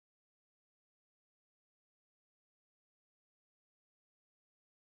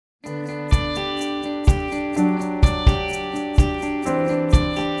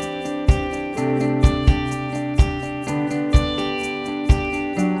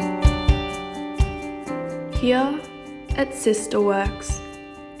Here at SisterWorks,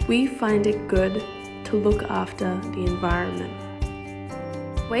 we find it good to look after the environment.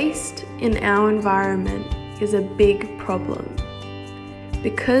 Waste in our environment is a big problem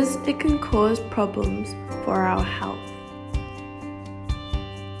because it can cause problems for our health.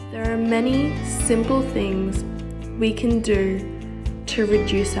 There are many simple things we can do to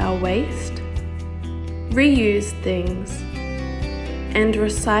reduce our waste, reuse things, and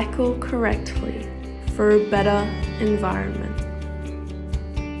recycle correctly for a better environment.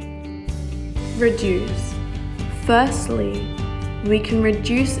 Reduce. Firstly, we can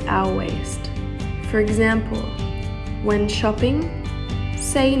reduce our waste. For example, when shopping,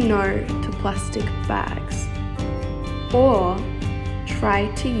 say no to plastic bags, or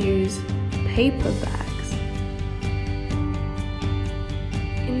try to use paper bags.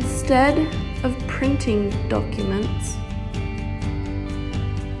 Instead of printing documents,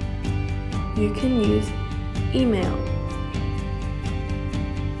 you can use email.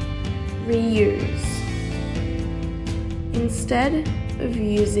 Reuse. Instead of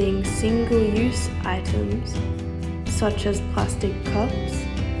using single-use items such as plastic cups,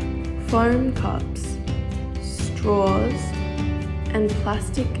 foam cups, straws, and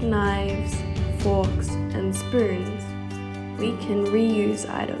plastic knives, forks, and spoons, we can reuse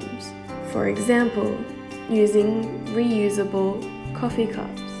items. For example, using reusable coffee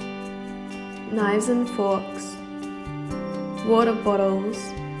cups, knives and forks, water bottles,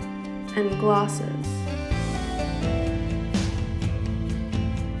 and glasses.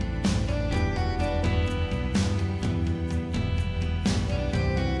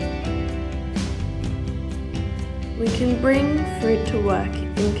 We can bring food to work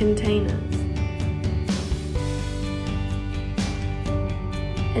in containers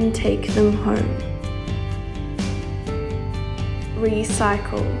and take them home.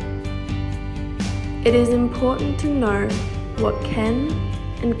 Recycle. It is important to know what can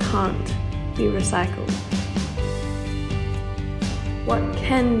and can't be recycled. What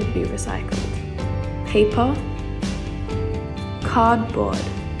can be recycled? Paper, cardboard,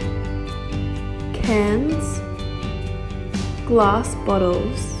 cans, glass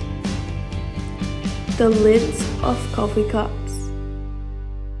bottles, the lids of coffee cups.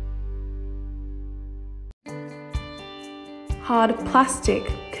 Hard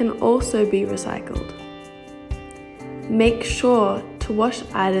plastic can also be recycled. Make sure to wash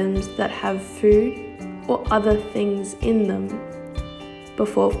items that have food or other things in them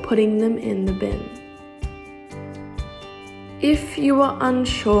before putting them in the bin. If you are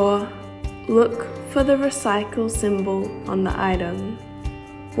unsure, look for the recycle symbol on the item.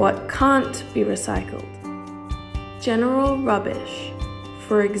 What can't be recycled? General rubbish,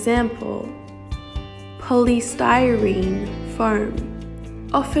 for example, polystyrene foam,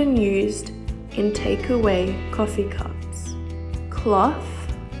 often used in takeaway coffee cups.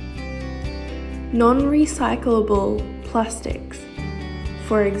 Cloth, non-recyclable plastics,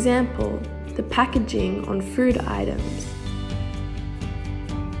 for example, the packaging on food items.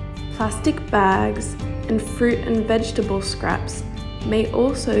 Plastic bags and fruit and vegetable scraps may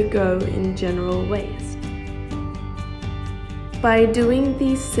also go in general waste. By doing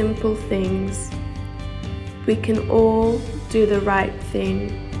these simple things, we can all do the right thing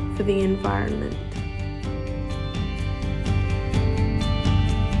for the environment.